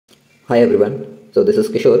Hi everyone, so this is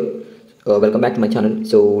Kishore. Welcome back to my channel.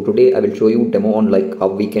 So today I will show you demo on like how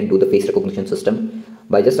we can do the face recognition system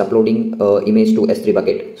by just uploading image to S3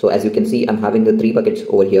 bucket. So as you can see, I'm having the three buckets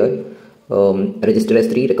over here: register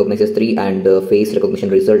S3, recognize S3, and face recognition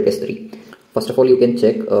result S3. First of all, you can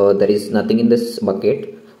check there is nothing in this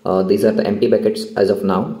bucket. These are the empty buckets as of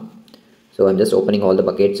now. So I'm just opening all the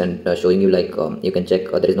buckets and showing you like you can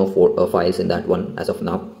check there is no files in that one as of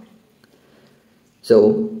now. So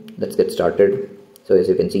let's get started. So as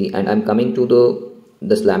you can see, and I'm coming to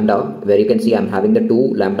this lambda, where you can see I'm having the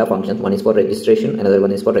two lambda functions. One is for registration, another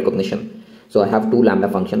one is for recognition. So I have two lambda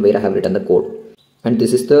function where I have written the code, and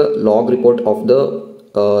this is the log report of the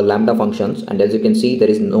lambda functions. And as you can see, there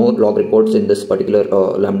is no log reports in this particular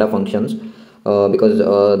lambda functions because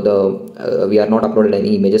we are not uploaded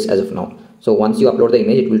any images as of now. So once you upload the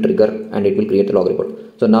image, it will trigger and it will create the log report.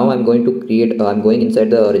 So now I'm going to create, I'm going inside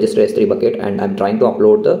the register S3 bucket and I'm trying to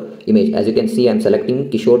upload the image. As you can see, I'm selecting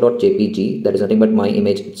kishore.jpg, that is nothing but my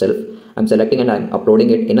image itself. I'm selecting and I'm uploading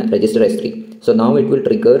it in a register S3. So now it will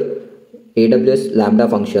trigger AWS Lambda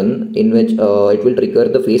function, in which it will trigger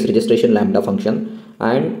the face registration Lambda function,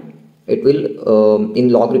 and it will in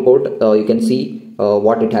log report you can see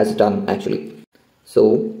what it has done actually.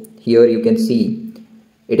 So here you can see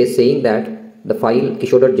it is saying that the file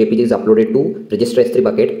kishore.jpg is uploaded to register S3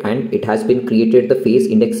 bucket and it has been created the face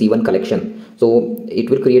index C1 collection. So it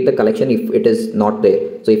will create the collection if it is not there.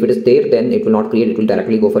 So if it is there, then it will not create, it will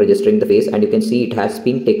directly go for registering the face. And you can see it has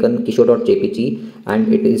been taken kishore.jpg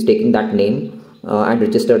and it is taking that name and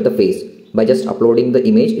registered the face. By just uploading the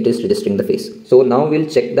image, it is registering the face. So now we'll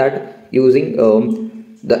check that using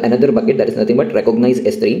the another bucket, that is nothing but recognize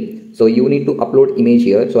S3. So you need to upload image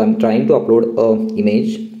here. So I'm trying to upload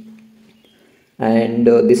image, and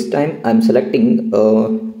this time I'm selecting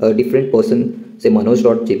a different person, say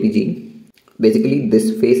manoj.jpg. Basically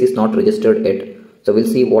this face is not registered yet, so we'll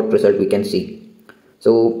see what result we can see.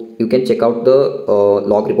 So you can check out the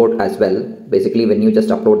log report as well. Basically when you just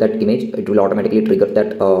upload that image, it will automatically trigger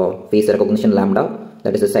that face recognition lambda,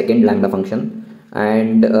 that is the second lambda function.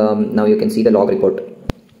 And now you can see the log report.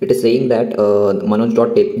 It is saying that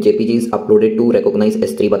manoj.jpg is uploaded to recognize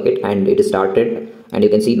S3 bucket and it is started, and you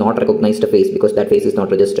can see not recognized a face because that face is not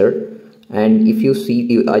registered. And if you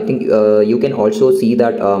see, I think you can also see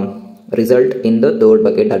that result in the third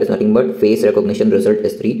bucket, that is nothing but face recognition result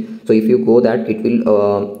S3. So if you go that, it will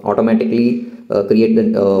automatically create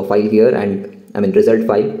the file here, and I mean result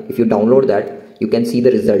file. If you download that, you can see the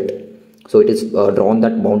result. So it is drawn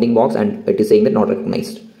that bounding box and it is saying that not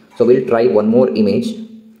recognized. So we'll try one more image.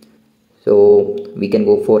 So we can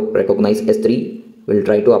go for recognize S3. We'll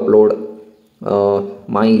try to upload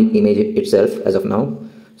my image itself as of now.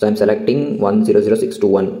 So I'm selecting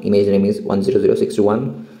 100621, image name is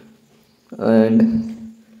 100621,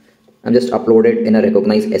 and I'm just uploaded in a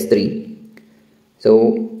recognize S3.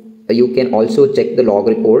 So you can also check the log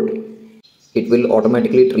report. It will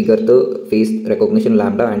automatically trigger the face recognition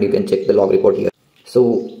lambda, and you can check the log report here.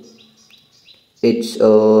 So it's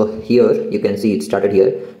here you can see it started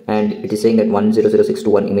here, and it is saying that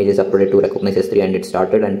 100621 image is uploaded to recognize S3, and it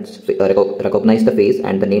started and recognize the face,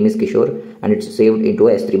 and the name is Kishore, and it's saved into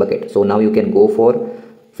a S3 bucket. So now you can go for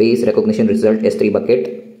face recognition result S3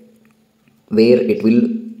 bucket, where it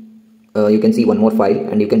will you can see one more file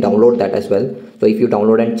and you can download that as well. So if you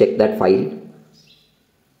download and check that file,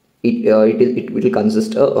 it will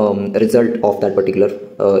consist a result of that particular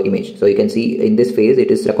image. So you can see in this phase it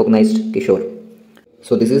is recognized Kishore.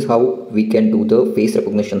 So this is how we can do the face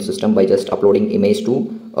recognition system by just uploading image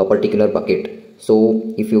to a particular bucket. So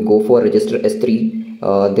if you go for register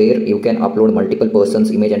S3, there you can upload multiple persons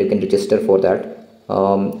image and you can register for that.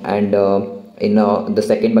 In the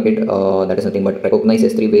second bucket, that is nothing but recognize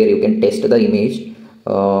S3, where you can test the image,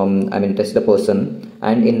 I mean test the person,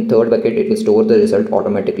 and in third bucket it will store the result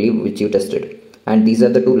automatically which you tested. And these are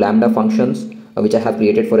the two lambda functions which I have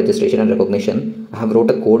created for registration and recognition. I have wrote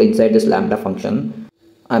a code inside this lambda function.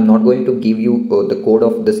 I'm not going to give you the code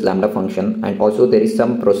of this lambda function, and also there is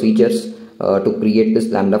some procedures to create this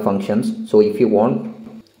lambda functions. So if you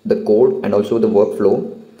want the code and also the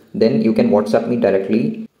workflow, then you can WhatsApp me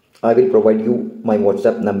directly. I will provide you my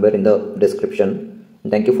WhatsApp number in the description.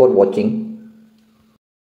 Thank you for watching.